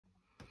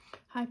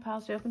Hi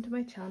pals, welcome to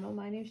my channel.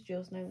 My name is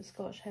Julz and I'm a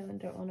Scottish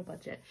Highlander on a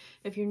budget.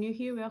 If you're new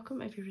here,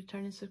 welcome. If you're a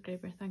returning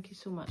subscriber, thank you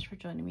so much for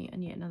joining me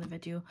on yet another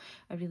video.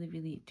 I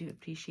really do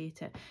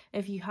appreciate it.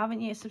 If you haven't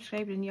yet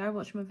subscribed and you are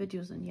watching my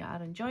videos and you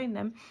are enjoying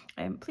them,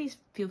 please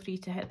feel free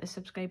to hit the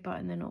subscribe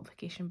button, the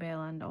notification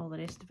bell and all the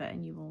rest of it,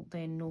 and you will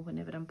then know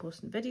whenever I'm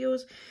posting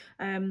videos.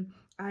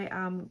 I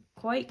am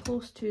quite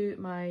close to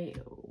my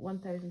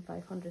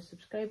 1,500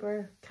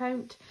 subscriber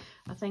count.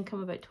 I think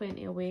I'm about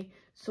 20 away.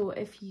 So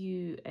if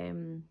you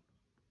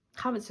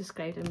haven't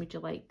subscribed and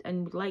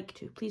would like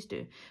to, please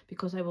do,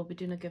 because I will be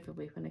doing a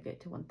giveaway when I get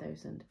to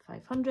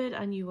 1,500,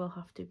 and you will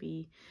have to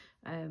be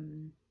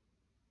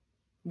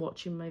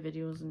watching my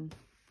videos and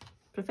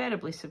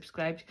preferably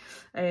subscribed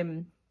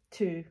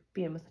to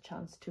be in with a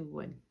chance to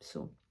win.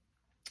 So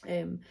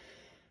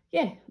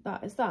yeah,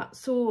 that is that.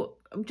 So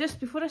just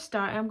before I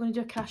start, I'm going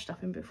to do a cash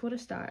stuffing. Before I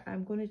start,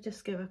 I'm going to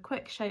just give a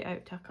quick shout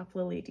out to a couple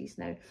of ladies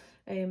now.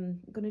 I'm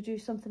going to do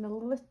something a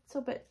little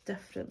bit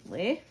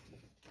differently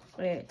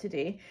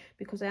today,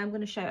 because I am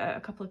going to shout out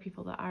a couple of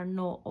people that are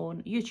not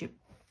on YouTube.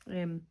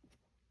 It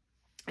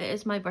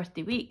is my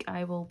birthday week.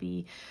 I will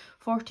be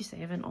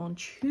 47 on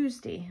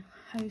Tuesday.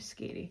 How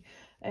scary.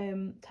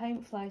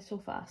 Time flies so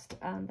fast,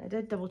 and I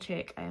did double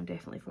check, I am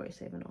definitely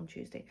 47 on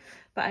Tuesday.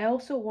 But I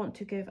also want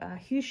to give a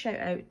huge shout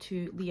out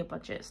to Leah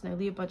Budgets. Now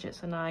Leah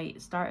Budgets and I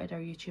started our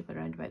YouTube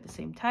around about the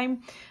same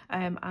time,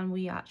 and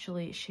we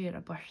actually share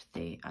a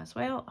birthday as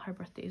well. Her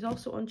birthday is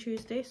also on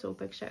Tuesday, so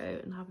big shout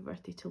out and happy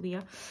birthday to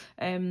Leah.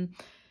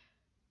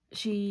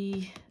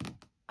 She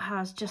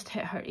has just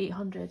hit her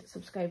 800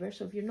 subscribers,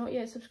 so if you're not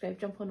yet subscribed,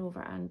 jump on over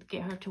and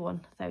get her to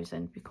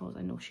 1,000, because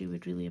I know she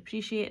would really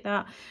appreciate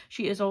that.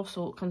 She is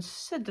also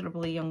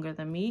considerably younger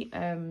than me,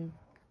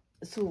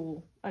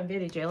 so I'm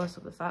very jealous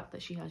of the fact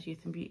that she has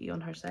youth and beauty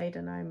on her side,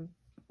 and I'm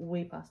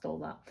way past all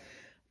that.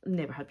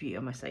 Never had beauty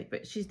on my side,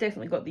 but she's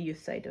definitely got the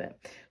youth side of it.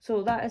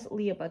 So that is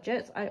Leah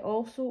Budgets. I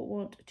also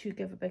want to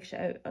give a big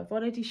shout out. I've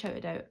already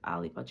shouted out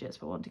Ali Budgets,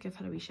 but I want to give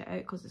her a wee shout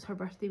out because it's her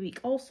birthday week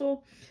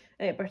also,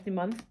 birthday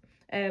month.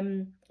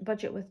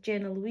 Budget with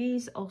Jenna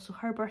Louise, also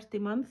her birthday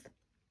month.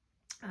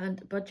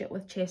 And Budget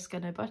with Cheska.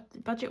 Now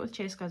Budget with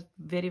Cheska is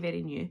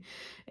very new.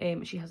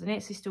 She has an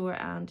Etsy store,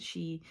 and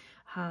she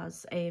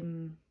has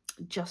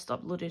just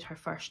uploaded her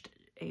first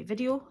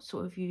video.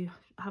 So if you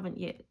haven't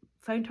yet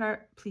found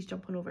her, please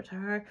jump on over to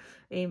her.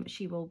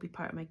 She will be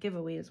part of my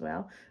giveaway as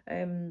well.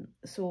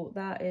 So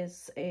that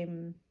is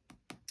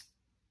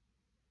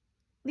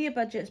Leah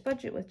Budgets,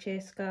 Budget with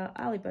Cheska,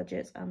 Ali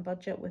Budgets and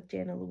Budget with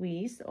Jenna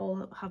Louise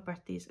all have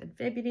birthdays in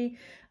February.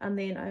 And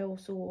then I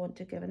also want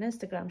to give an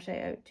Instagram shout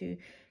out to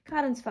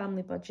Karen's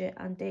Family Budget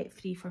and Debt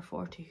Free for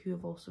 40, who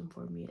have also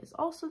informed me it's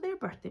also their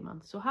birthday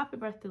month. So happy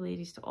birthday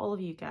ladies to all of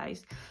you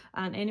guys,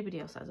 and anybody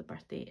else that has a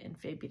birthday in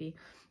February,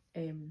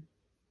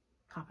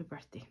 happy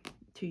birthday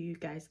to you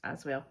guys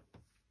as well.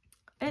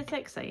 It's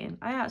exciting.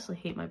 I actually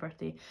hate my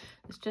birthday.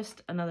 It's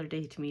just another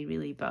day to me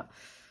really, but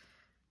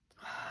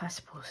I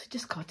suppose you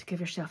just got to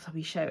give yourself a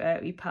wee shout out,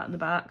 a wee pat on the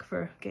back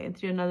for getting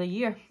through another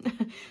year.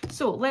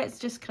 So let's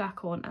just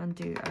crack on and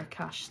do our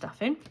cash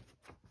stuffing.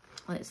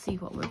 Let's see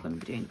what we're going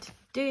to be doing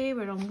today.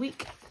 We're on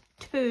week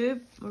 2.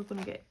 We're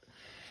going to get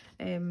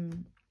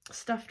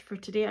stuffed for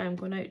today. I'm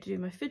going out to do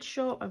my food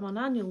shop. I'm on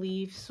annual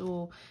leave,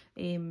 so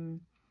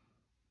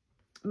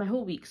my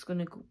whole week's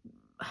going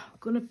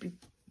to be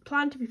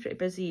planned to be pretty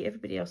busy.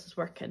 Everybody else is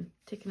working,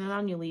 taking an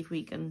annual leave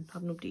week, and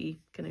have nobody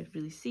kind of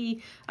really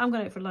see. I'm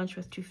going out for lunch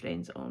with 2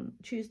 friends on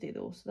Tuesday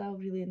though, so I'll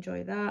really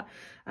enjoy that.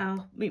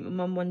 I'll meet my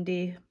mum one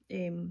day.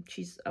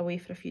 She's away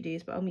for a few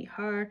days, but I'll meet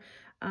her,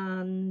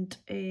 and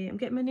I'm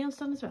getting my nails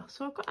done as well.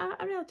 So I've got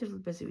a relatively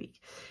busy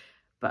week.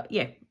 But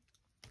yeah,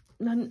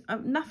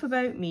 enough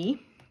about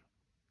me.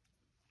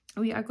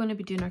 We are going to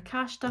be doing our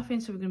cash stuffing,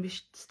 so we're going to be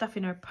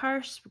stuffing our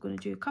purse. We're going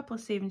to do a couple of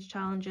savings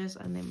challenges,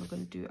 and then we're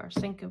going to do our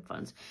sinking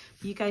funds.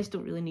 But you guys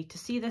don't really need to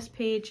see this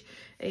page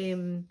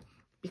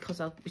because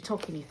I'll be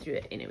talking you through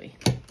it anyway.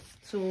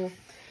 So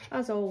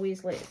as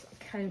always, let's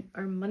count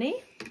our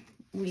money.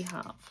 We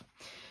have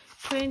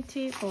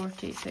 20,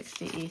 40,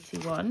 60,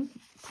 81,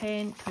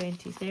 10,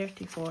 20,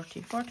 30,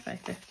 40, 45,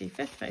 50,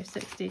 55,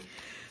 60,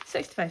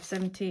 65,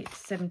 70,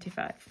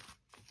 75.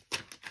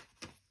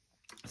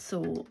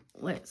 So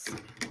let's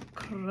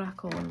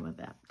crack on with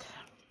that.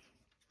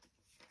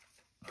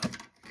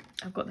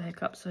 I've got the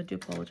hiccups, so I do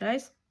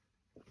apologise.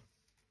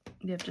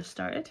 They've just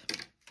started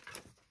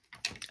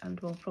and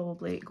will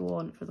probably go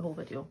on for the whole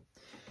video.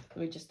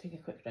 Let me just take a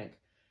quick drink.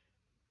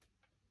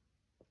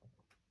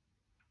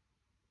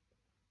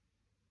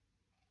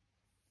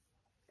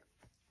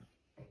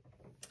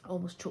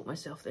 Almost choked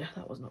myself there.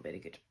 That was not very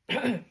good.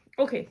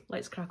 Okay,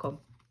 let's crack on.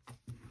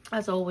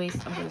 As always,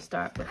 I'm going to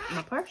start with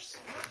my purse.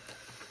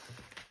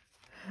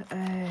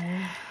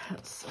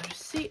 That's a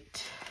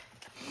receipt.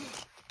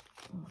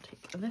 I'll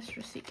take this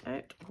receipt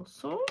out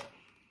also.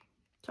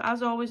 So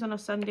as always on a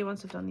Sunday,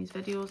 once I've done these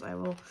videos, I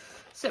will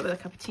sit with a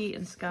cup of tea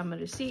and scan my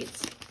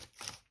receipts,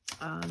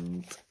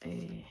 and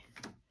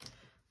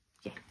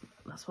yeah,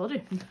 that's what I'll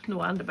do.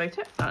 No and about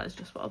it, that is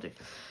just what I'll do.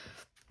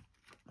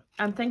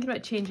 I'm thinking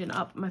about changing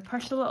up my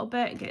purse a little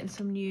bit, getting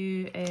some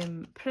new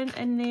print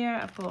in there.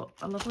 I've got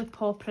a lovely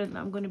paw print that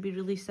I'm going to be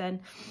releasing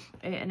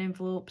in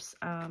envelopes.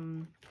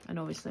 And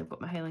obviously I've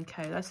got my Highland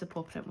cow. That's the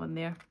paw print one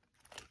there.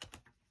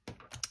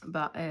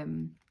 But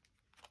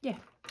yeah,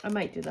 I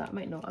might do that, I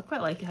might not. I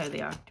quite like how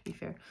they are, to be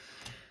fair.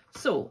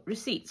 So,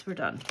 receipts, we're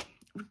done.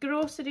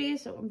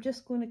 Groceries, I'm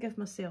just going to give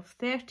myself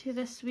 30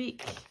 this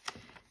week.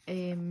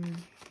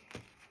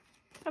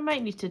 I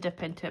might need to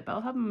dip into it, but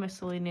I'll have my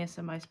miscellaneous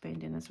and my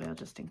spending as well,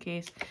 just in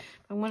case.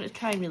 I'm going to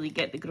try and really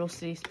get the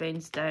grocery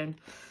spends down.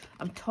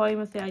 I'm toying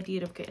with the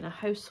idea of getting a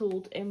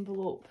household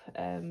envelope,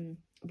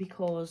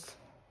 because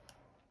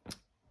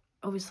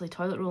obviously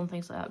toilet roll and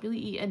things like that really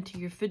eat into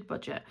your food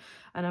budget,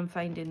 and I'm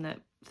finding that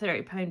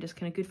 £30 is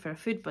kind of good for a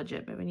food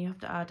budget, but when you have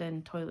to add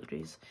in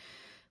toiletries,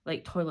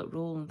 like toilet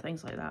roll and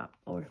things like that,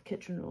 or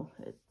kitchen roll,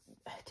 it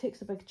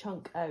takes a big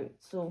chunk out.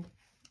 So,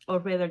 or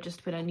whether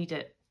just when I need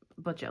it,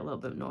 budget a little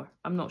bit more.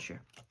 I'm not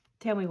sure.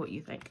 Tell me what you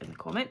think in the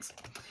comments.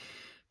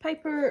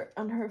 Piper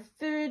and her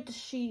food,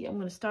 I'm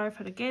going to starve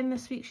her again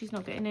this week. She's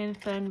not getting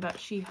anything, but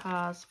she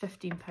has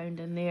 £15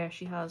 in there.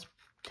 She has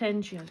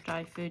tin, she has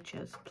dry food, she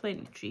has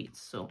plenty of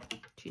treats, so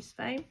she's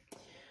fine.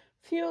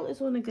 Fuel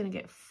is only going to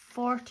get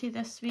 40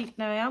 this week.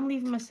 Now I am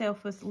leaving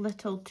myself with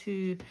little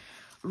to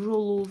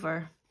roll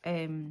over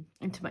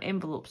into my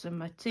envelopes and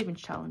my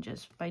savings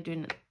challenges by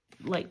doing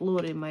like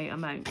lowering my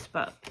amounts,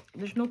 but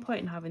there's no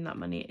point in having that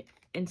money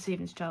in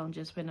savings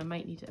challenges when I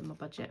might need it in my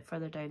budget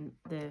further down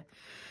the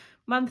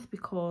month,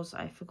 because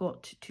I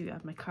forgot to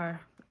add my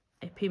car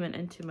payment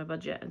into my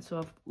budget, and so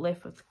I've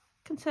left with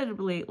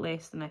considerably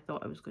less than I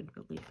thought I was going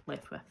to be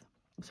left with.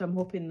 So I'm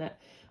hoping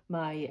that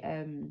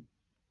my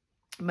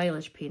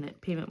mileage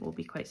payment will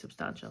be quite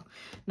substantial.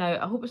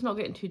 Now I hope it's not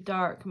getting too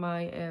dark.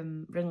 My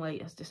ring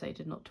light has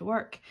decided not to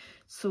work,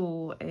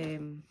 so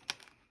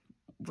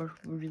we're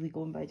really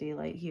going by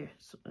daylight here,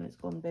 so, and it's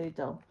gone very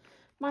dull.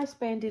 My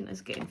spending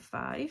is getting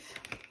 5.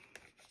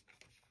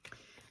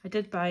 I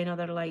did buy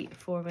another light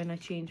for when I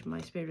changed my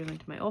spare room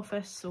into my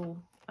office, so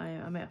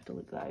I might have to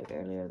look that out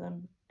earlier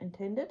than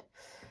intended.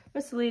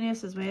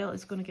 Miscellaneous as well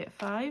is going to get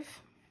 5.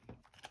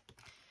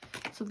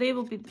 So they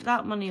will be,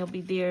 that money will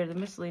be there, the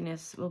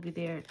miscellaneous will be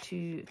there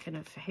to kind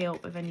of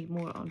help if I need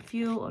more on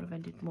fuel or if I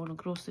need more on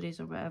groceries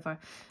or whatever.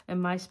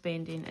 And my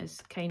spending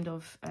is kind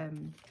of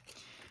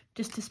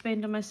just to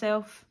spend on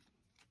myself.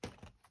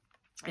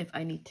 If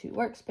I need to.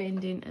 Work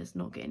spending is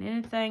not getting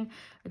anything.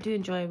 I do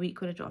enjoy a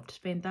week when I don't have to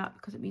spend that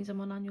because it means I'm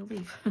on annual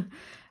leave.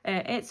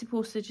 Etsy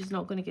postage is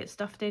not going to get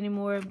stuffed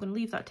anymore. I'm going to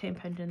leave that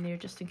 £10 in there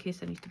just in case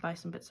I need to buy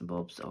some bits and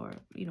bobs, or,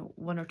 you know,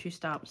 1 or 2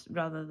 stamps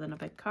rather than a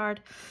big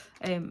card.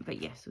 But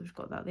yes, so we've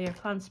got that there.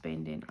 Planned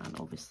spending, and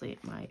obviously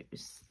my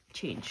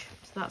change.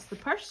 So that's the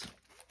purse.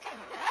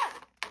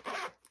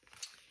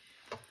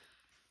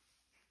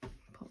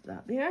 Pop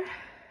that there.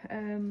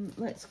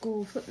 Let's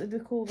go flip the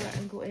book over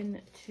and go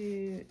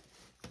into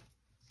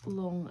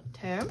long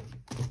term.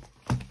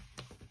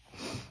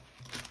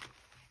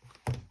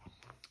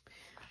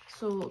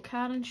 So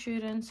car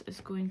insurance is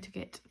going to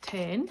get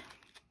 10.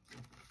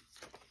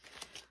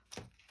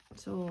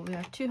 So we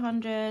have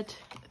 200,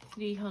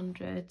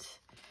 300,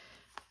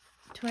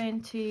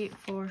 20,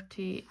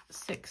 40,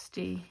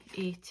 60,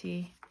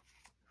 80,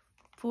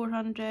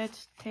 400,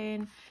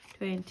 10,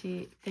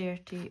 20,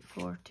 30,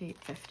 40,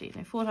 50.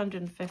 Now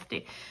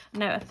 450.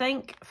 Now I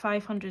think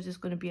 500 is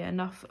going to be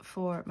enough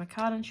for my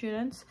car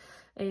insurance.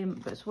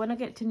 But so when I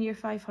get to near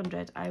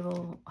 500, I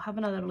will have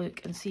another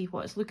look and see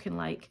what it's looking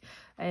like,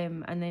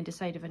 and then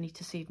decide if I need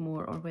to save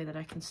more or whether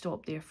I can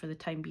stop there for the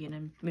time being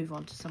and move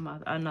on to some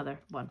another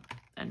one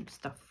and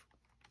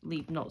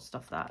not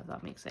stuff that, if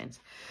that makes sense.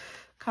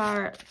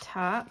 Car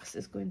tax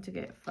is going to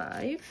get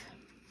 5.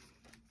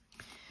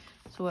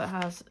 So it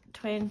has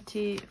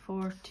 20,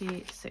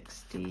 40,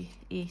 60,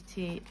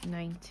 80,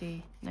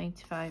 90,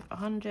 95,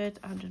 100,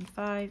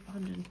 105,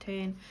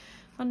 110,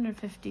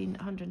 115,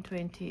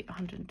 120,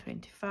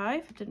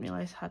 125. I didn't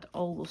realise I had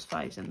all those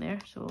 5s in there,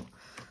 so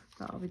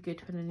that'll be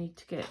good when I need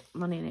to get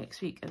money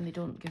next week and they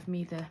don't give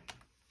me the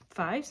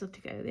 5s. They'll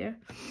take it out of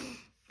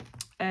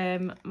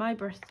there. My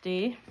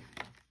birthday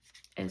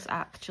is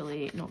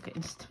actually not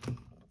getting...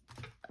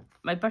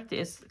 My birthday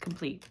is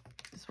complete,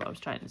 is what I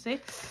was trying to say.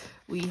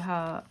 We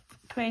have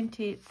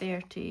 20,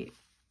 30,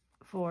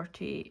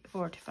 40,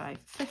 45,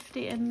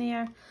 50 in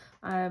there.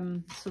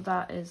 So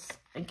that is,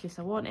 in case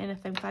I want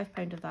anything,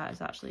 £5 of that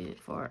is actually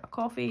for a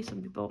coffee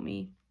somebody bought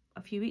me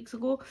a few weeks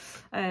ago.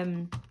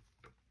 And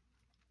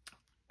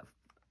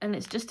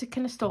it's just to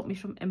kind of stop me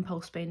from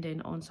impulse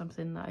spending on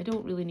something that I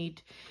don't really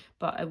need,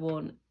 but I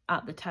want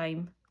at the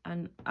time.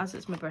 And as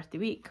it's my birthday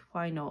week,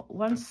 why not?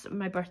 Once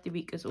my birthday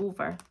week is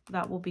over,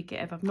 that will be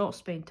if I've not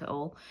spent it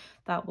all,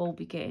 that will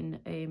be getting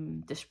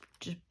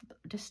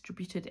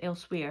distributed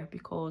elsewhere,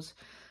 because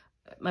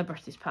my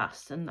birthday's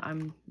passed and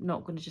I'm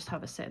not going to just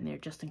have it sitting there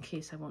just in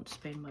case I want to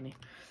spend money.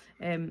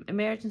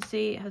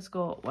 Emergency has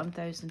got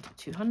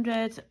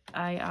 1,200.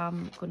 I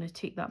am going to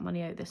take that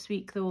money out this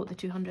week though, the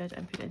 200,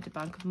 and put it into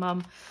Bank of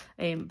Mum,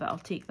 but I'll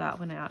take that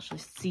when I actually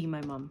see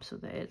my mum so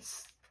that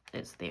it's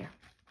there.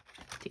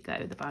 take that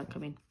out of the bank, I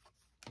mean.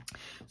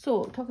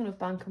 So talking of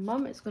bank and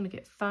mum, it's going to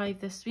get 5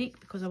 this week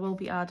because I will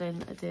be adding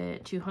the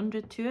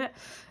 200 to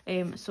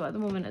it. So at the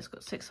moment it's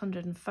got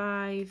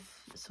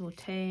 605, so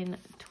 10,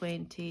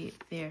 20,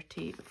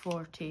 30,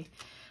 40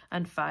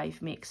 and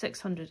 5 make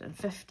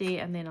 650,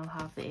 and then I'll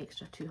have the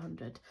extra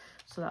 200,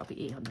 so that'll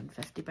be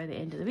 850 by the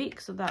end of the week.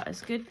 So that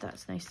is good.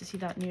 That's nice to see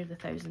that near the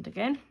 1,000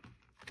 again.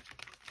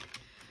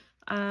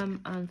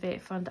 And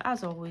vet fund,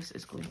 as always,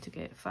 is going to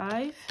get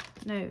 5.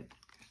 Now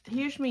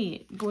here's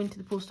me going to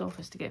the post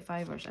office to get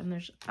fivers, and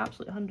there's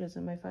absolutely hundreds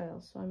in my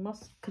files, so I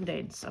must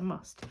condense, I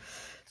must.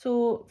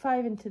 So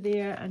 5 into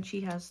there, and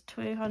she has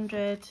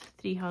 200,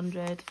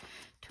 300,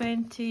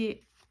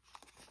 20,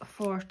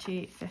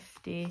 40,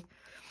 50,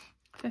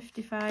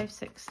 55,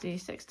 60,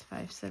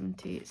 65,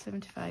 70,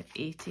 75,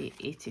 80,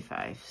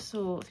 85.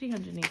 So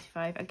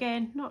 385.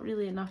 Again, not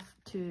really enough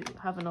to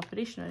have an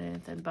operation or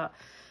anything, but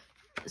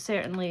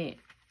certainly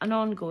an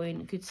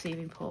ongoing good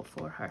saving pot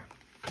for her.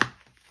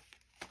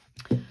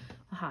 I'm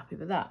happy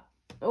with that.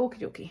 Okie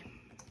dokie.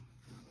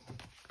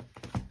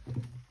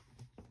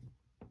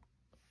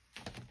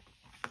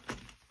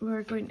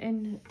 We're going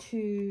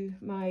into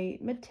my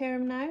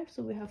midterm now.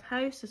 So we have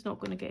house, it's not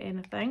going to get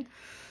anything.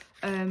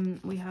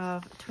 We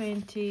have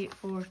 20,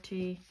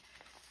 40,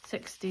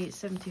 60,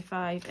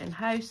 75 in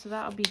house, so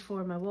that'll be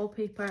for my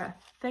wallpaper. I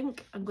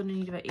think I'm going to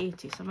need about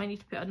 80, so I might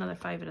need to put another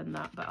fiver in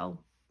that, but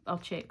I'll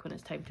check when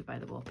it's time to buy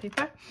the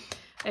wallpaper.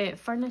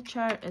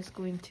 Furniture is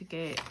going to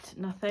get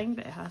nothing,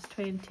 but it has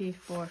 20,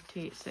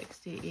 40,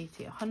 60,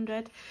 80,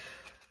 100.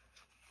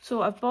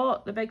 So I've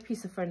bought the big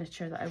piece of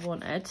furniture that I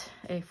wanted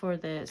for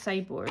the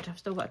sideboard. I've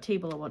still got a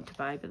table I want to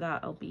buy, but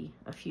that'll be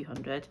a few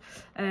hundred.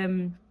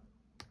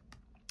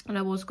 And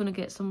I was going to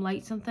get some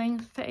lights and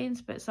things,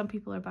 fittings, but some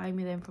people are buying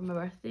me them for my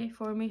birthday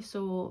for me,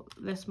 so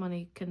this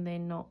money can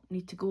then not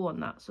need to go on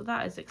that. So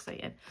that is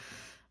exciting.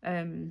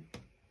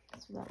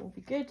 So that will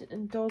be good.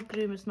 And dog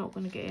groom is not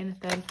going to get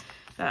anything.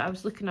 But I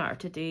was looking at her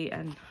today,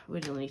 and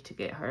we really need to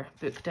get her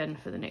booked in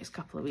for the next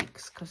couple of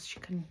weeks, because she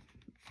can,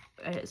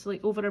 it's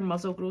like over her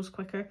muzzle grows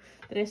quicker.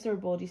 The rest of her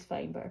body's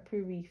fine, but her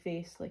poor wee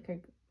face, like her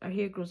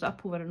hair grows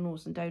up over her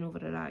nose and down over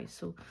her eyes,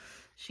 so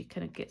she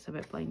kind of gets a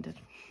bit blinded.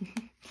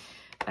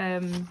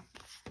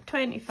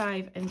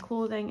 25 in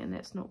clothing, and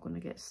that's not going to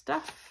get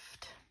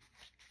stuffed.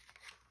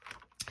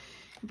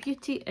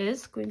 Beauty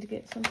is going to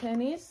get some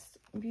pennies.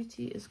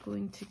 Beauty is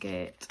going to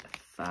get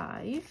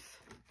 5.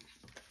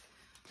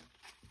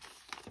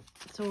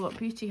 So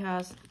Beauty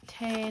has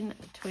 10,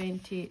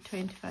 20,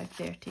 25,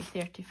 30,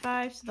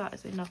 35, so that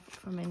is enough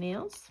for my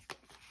nails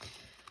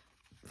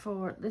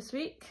for this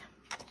week.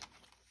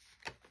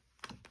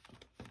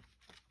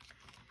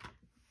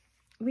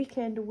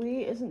 Weekend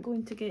away isn't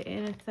going to get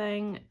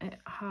anything. It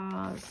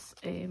has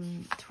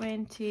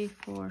 20,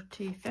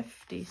 40,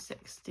 50,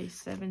 60,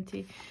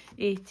 70,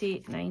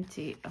 80,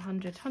 90,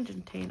 100,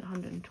 110,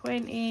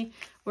 120.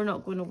 We're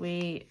not going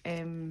away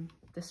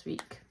this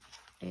week.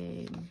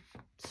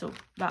 So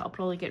that'll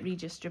probably get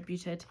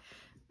redistributed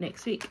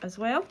next week as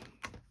well.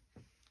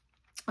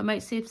 I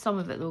might save some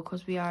of it though,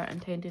 because we are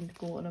intending to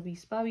go on a wee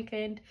spa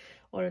weekend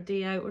or a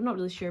day out. We're not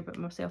really sure about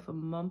myself and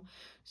my mum,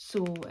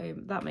 so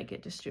that might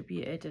get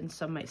distributed and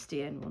some might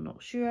stay in, we're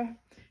not sure.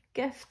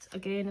 Gifts,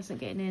 again, isn't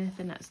getting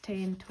anything. That's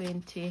 10,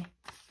 20,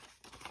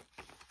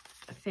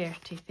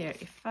 30,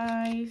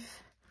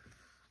 35.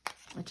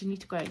 I do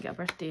need to go out and get a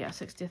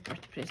 60th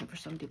birthday present for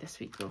somebody this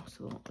week though,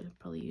 so I'll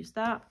probably use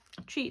that.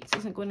 Treats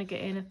isn't going to get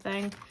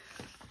anything.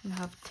 We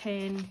have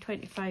 10,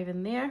 25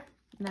 in there.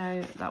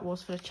 Now, that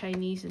was for a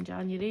Chinese in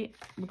January.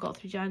 We got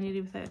through January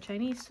without a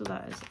Chinese, so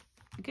that is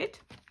good.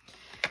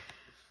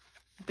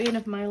 Bane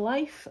of my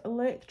life,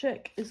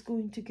 electric, is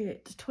going to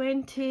get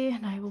 20,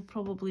 and I will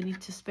probably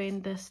need to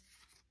spend this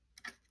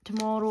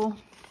tomorrow.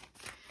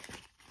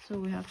 So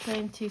we have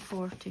 20,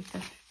 40,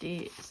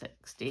 50,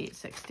 60,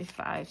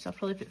 65. So I'll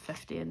probably put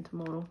 50 in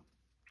tomorrow.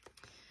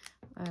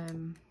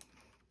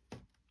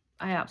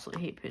 I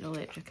absolutely hate putting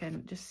electric in.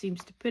 It just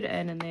seems to put it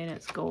in and then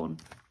it's gone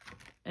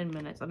in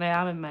minutes. And I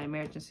am in my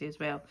emergency as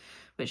well,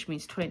 which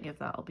means 20 of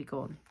that will be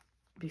gone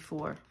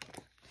before.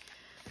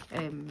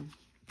 I'm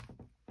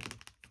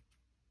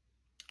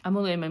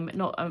only in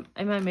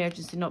my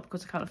emergency, not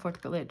because I can't afford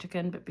to put electric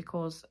in, but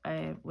because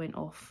I went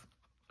off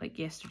like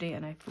yesterday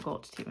and I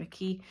forgot to take my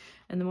key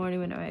in the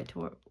morning when I went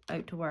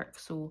out to work.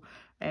 So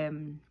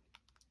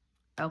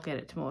I'll get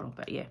it tomorrow,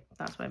 but yeah,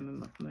 that's why I'm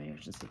in my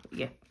emergency. But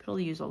yeah,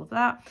 probably use all of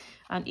that.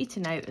 And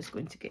eating out is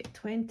going to get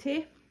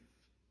 20.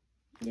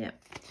 Yeah,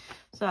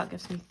 so that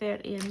gives me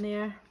 30 in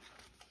there.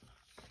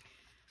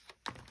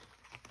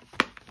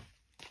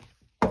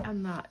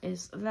 And that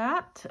is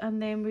that.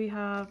 And then we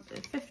have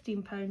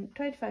 £15,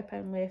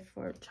 £25 left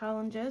for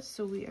challenges.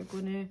 So we are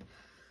going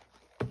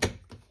to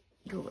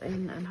go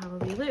in and have a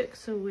wee look.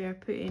 So we are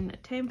putting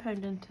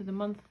 £10 into the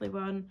monthly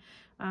one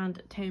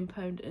and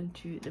 £10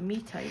 into the me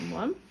time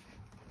one.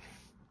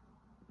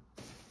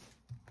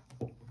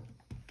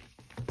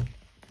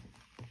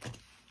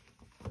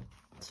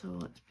 So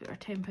let's put our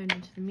 £10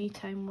 into the me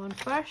time one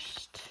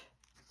first.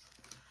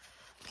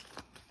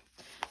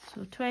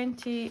 So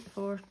 20,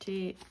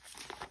 40,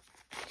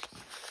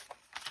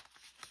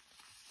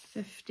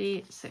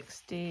 50,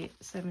 60,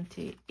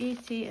 70,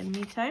 80 in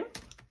me time.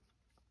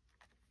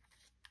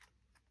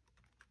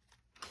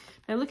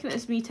 Now looking at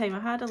this me time,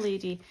 I had a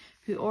lady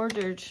who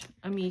ordered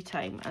a me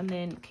time and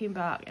then came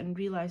back and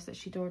realised that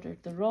she'd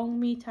ordered the wrong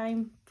me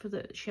time for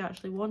that she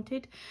actually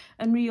wanted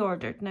and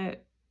reordered. Now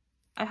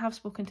I have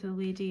spoken to the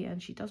lady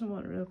and she doesn't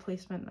want a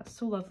replacement. That's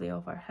so lovely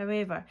of her.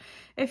 However,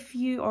 if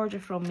you order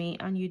from me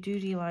and you do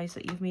realise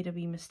that you've made a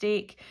wee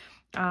mistake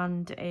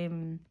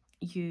and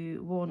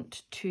you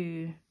want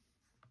to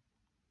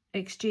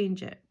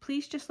exchange it,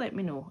 please just let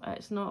me know.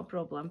 It's not a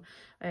problem.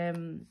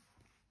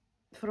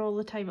 For all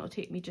the time it'll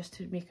take me just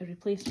to make a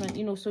replacement,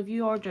 you know. So if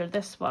you order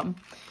this one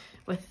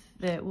with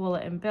the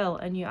wallet and bill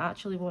and you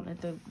actually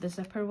wanted the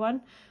zipper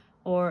one,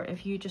 or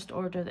if you just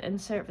order the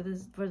insert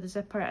for the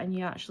zipper and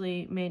you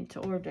actually meant to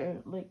order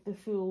like the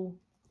full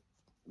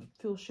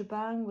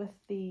shebang with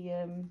the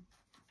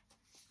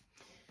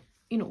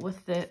you know,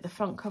 with the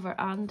front cover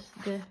and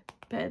the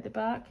bit at the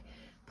back,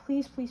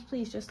 please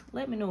just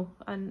let me know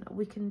and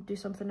we can do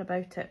something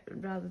about it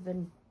rather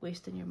than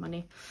wasting your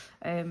money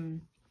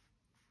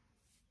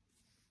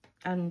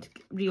and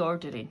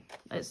reordering.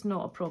 It's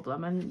not a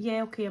problem. And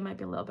yeah, okay, I might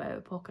be a little bit out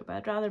of pocket, but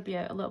I'd rather be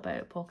a little bit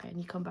out of pocket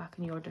and you come back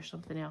and you order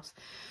something else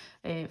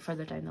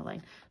further down the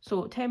line.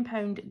 So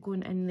 £10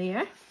 going in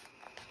there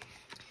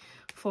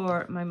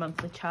for my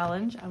monthly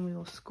challenge, and we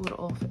will score it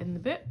off in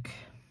the book.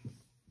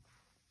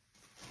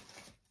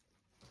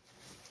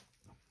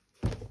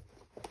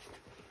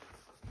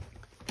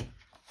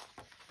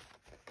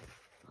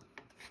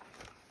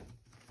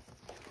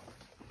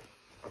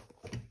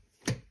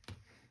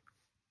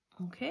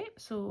 Okay,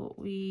 so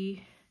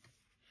we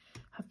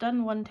have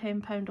done one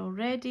 £10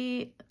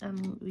 already,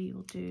 and we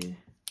will do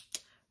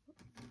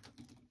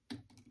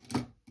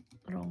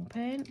wrong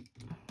pen.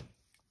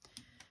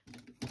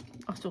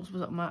 I suppose it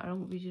doesn't matter, I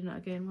won't be doing that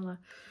again, will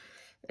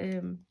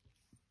I?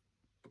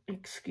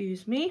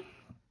 Excuse me.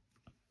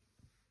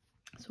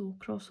 So we'll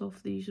cross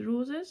off these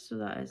roses, so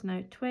that is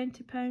now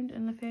 £20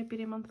 in the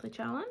February monthly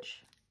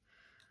challenge.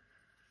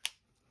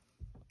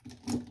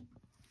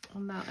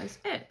 And that is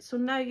it. So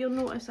now you'll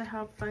notice I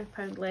have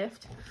 £5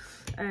 left.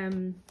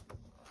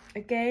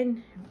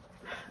 Again,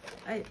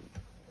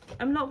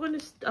 I'm not going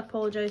to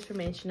apologise for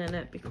mentioning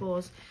it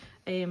because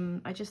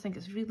I just think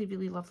it's a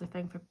really lovely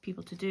thing for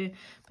people to do.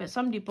 But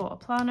somebody bought a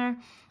planner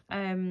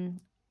and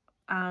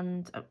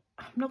I'm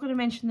not going to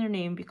mention their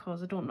name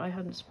because I don't know, I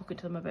hadn't spoken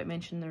to them about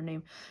mentioning their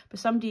name, but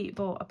somebody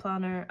bought a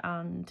planner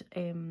and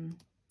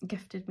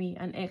gifted me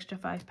an extra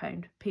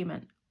 £5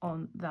 payment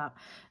on that,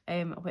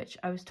 which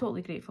I was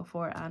totally grateful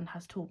for, and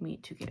has told me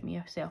to get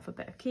myself a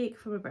bit of cake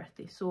for my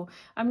birthday. So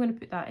I'm going to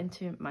put that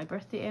into my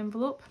birthday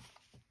envelope,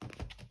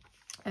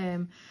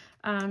 and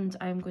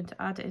I'm going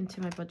to add it into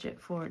my budget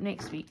for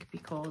next week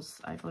because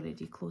I've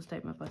already closed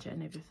out my budget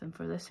and everything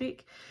for this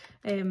week.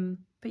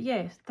 But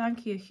yeah,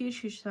 thank you,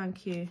 huge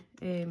thank you.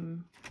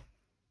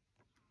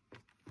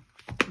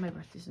 My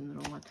birthday's in the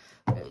wrong one.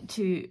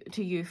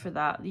 To you for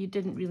that. You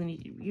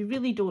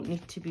really don't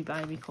need to be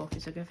buying me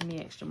coffees or giving me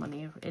extra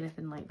money or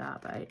anything like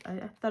that, but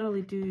I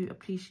thoroughly do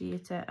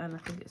appreciate it, and I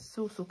think it's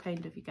so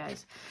kind of you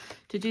guys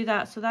to do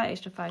that. So that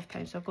extra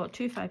 £5, so I've got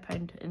two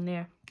 £5 in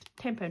there,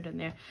 £10 in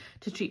there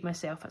to treat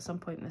myself at some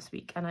point this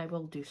week, and I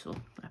will do so,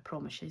 I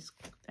promise you.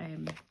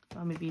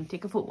 I'll maybe even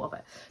take a photo of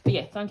it. But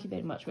yeah, thank you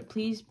very much, but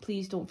please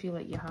don't feel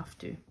like you have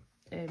to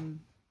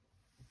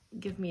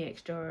give me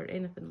extra or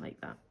anything like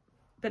that.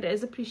 But it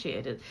is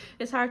appreciated.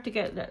 It's hard to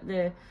get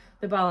the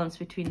balance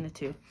between the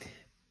two.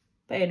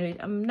 But anyway,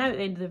 I'm now at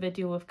the end of the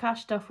video. We've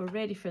cashed stuff. We're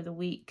ready for the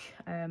week.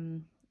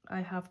 I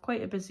have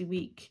quite a busy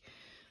week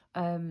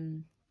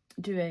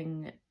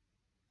doing...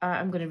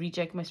 I'm going to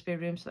rejig my spare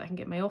room so that I can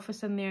get my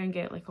office in there and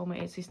get like all my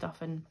Etsy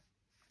stuff and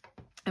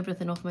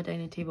everything off my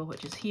dining table,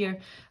 which is here,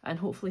 and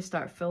hopefully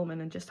start filming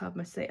and just have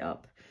my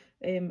setup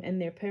in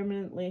there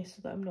permanently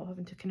so that I'm not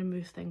having to kind of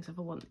move things if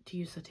I want to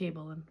use the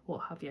table and what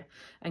have you,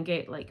 and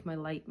get like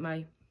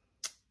my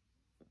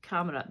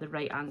camera at the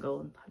right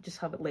angle and just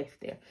have it left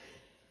there.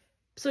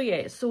 So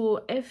yeah,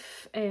 so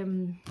if I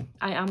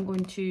am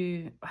going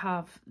to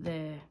have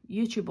the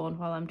YouTube on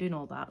while I'm doing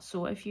all that,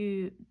 so if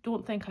you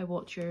don't think I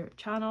watch your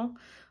channel,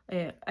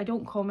 I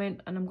don't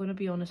comment, and I'm going to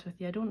be honest with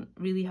you, I don't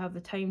really have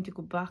the time to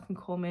go back and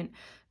comment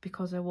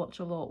because I watch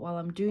a lot while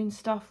I'm doing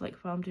stuff, like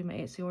while I'm doing my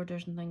Etsy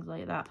orders and things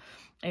like that.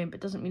 But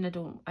it doesn't mean I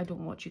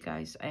don't watch you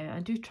guys. I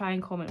do try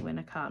and comment when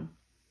I can,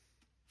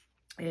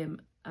 and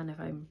if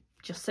I'm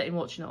just sitting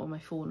watching it on my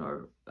phone,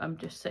 or I'm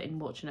just sitting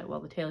watching it while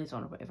the telly's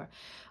on or whatever,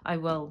 I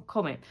will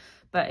comment.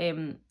 But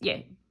yeah,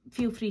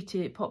 feel free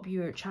to pop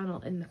your channel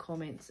in the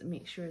comments and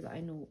make sure that I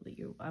know that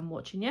I'm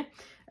watching you.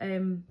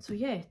 So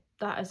yeah,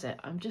 that is it.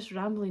 I'm just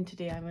rambling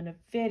today. I'm in a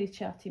very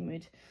chatty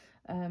mood,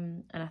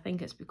 and I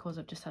think it's because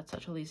I've just had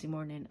such a lazy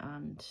morning,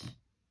 and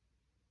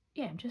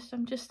yeah, I'm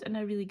just in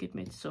a really good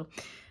mood. So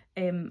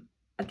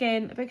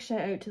again, a big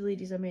shout out to the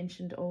ladies I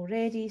mentioned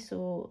already.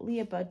 So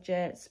Leah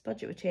Budgets,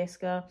 Budget with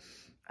Cheska,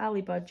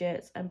 Ali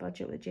Budgets and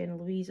Budget with Jenna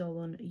Louise all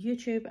on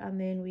YouTube,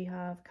 and then we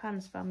have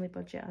Karen's Family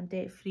Budget and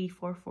Debt Free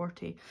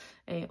 440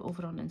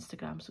 over on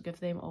Instagram. So give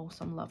them all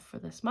some love for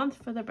this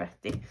month for their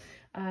birthday.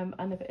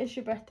 And if it is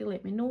your birthday,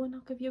 let me know and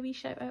I'll give you a wee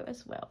shout out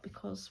as well,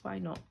 because why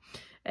not?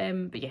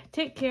 But yeah,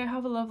 take care,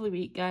 have a lovely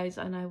week guys,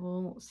 and I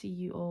will see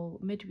you all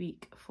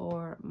midweek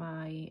for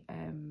my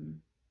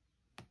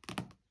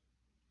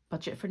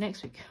budget for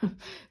next week.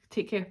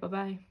 Take care, bye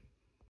bye.